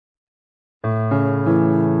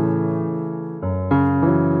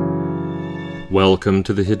Welcome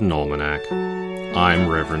to the Hidden Almanac. I'm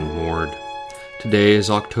Reverend Mord. Today is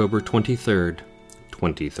October 23rd,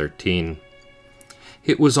 2013.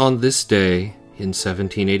 It was on this day, in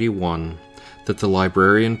 1781, that the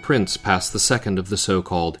librarian prince passed the second of the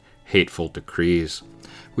so-called Hateful Decrees,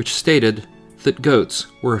 which stated that goats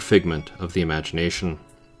were a figment of the imagination.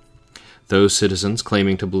 Those citizens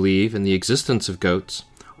claiming to believe in the existence of goats,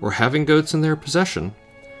 or having goats in their possession,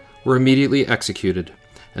 were immediately executed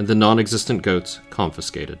and the non-existent goats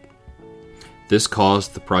confiscated. This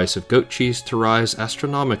caused the price of goat cheese to rise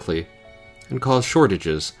astronomically and caused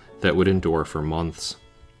shortages that would endure for months.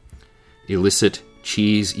 Illicit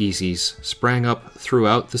cheese easies sprang up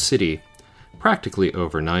throughout the city, practically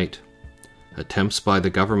overnight. Attempts by the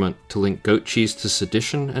government to link goat cheese to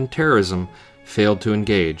sedition and terrorism failed to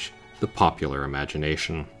engage the popular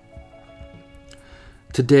imagination.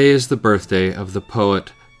 Today is the birthday of the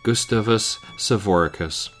poet Gustavus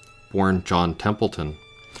Savoricus, born John Templeton,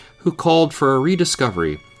 who called for a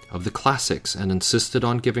rediscovery of the classics and insisted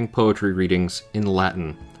on giving poetry readings in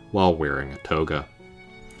Latin while wearing a toga.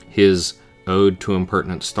 His Ode to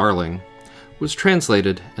Impertinent Starling was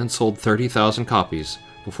translated and sold 30,000 copies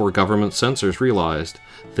before government censors realized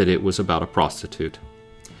that it was about a prostitute.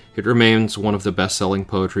 It remains one of the best-selling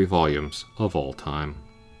poetry volumes of all time.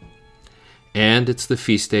 And it's the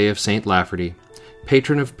feast day of St. Lafferty,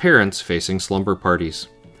 patron of parents facing slumber parties.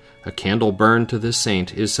 A candle burned to this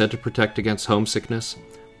saint is said to protect against homesickness,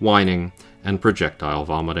 whining, and projectile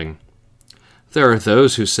vomiting. There are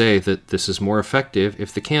those who say that this is more effective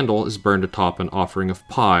if the candle is burned atop an offering of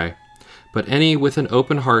pie, but any with an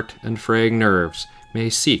open heart and fraying nerves may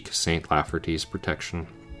seek St. Lafferty's protection.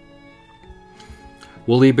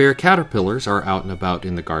 Woolly bear caterpillars are out and about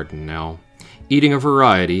in the garden now, eating a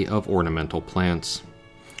variety of ornamental plants.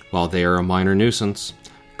 While they are a minor nuisance,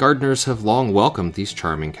 gardeners have long welcomed these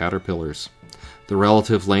charming caterpillars. The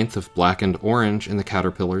relative length of black and orange in the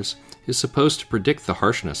caterpillars is supposed to predict the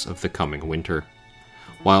harshness of the coming winter.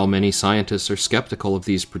 While many scientists are skeptical of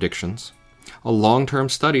these predictions, a long-term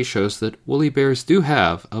study shows that woolly bears do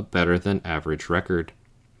have a better-than-average record.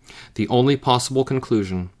 The only possible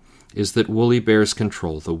conclusion is that woolly bears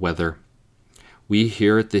control the weather. We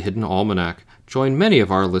here at the Hidden Almanac join many of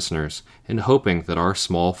our listeners in hoping that our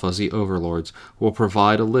small fuzzy overlords will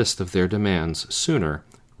provide a list of their demands sooner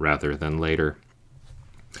rather than later.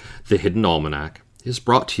 The Hidden Almanac is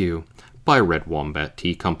brought to you by Red Wombat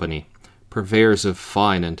Tea Company, purveyors of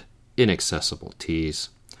fine and inaccessible teas.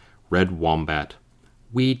 Red Wombat,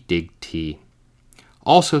 we dig tea.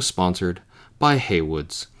 Also sponsored by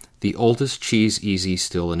Haywood's, the oldest cheese easy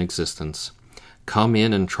still in existence. Come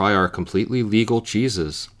in and try our completely legal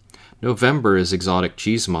cheeses. November is Exotic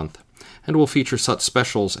Cheese Month, and will feature such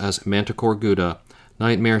specials as Manticore Gouda,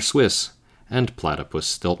 Nightmare Swiss, and Platypus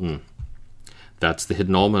Stilton. That's the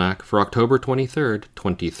Hidden Almanac for October 23rd,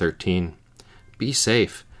 2013. Be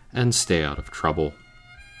safe and stay out of trouble.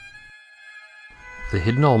 The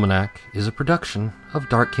Hidden Almanac is a production of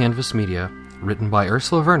Dark Canvas Media, written by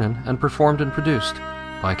Ursula Vernon and performed and produced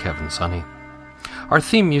by Kevin Sonney. Our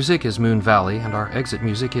theme music is Moon Valley, and our exit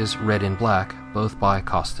music is Red in Black, both by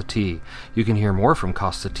Costa T. You can hear more from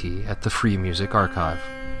Costa T at the Free Music Archive.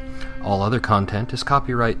 All other content is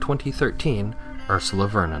copyright 2013, Ursula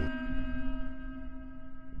Vernon.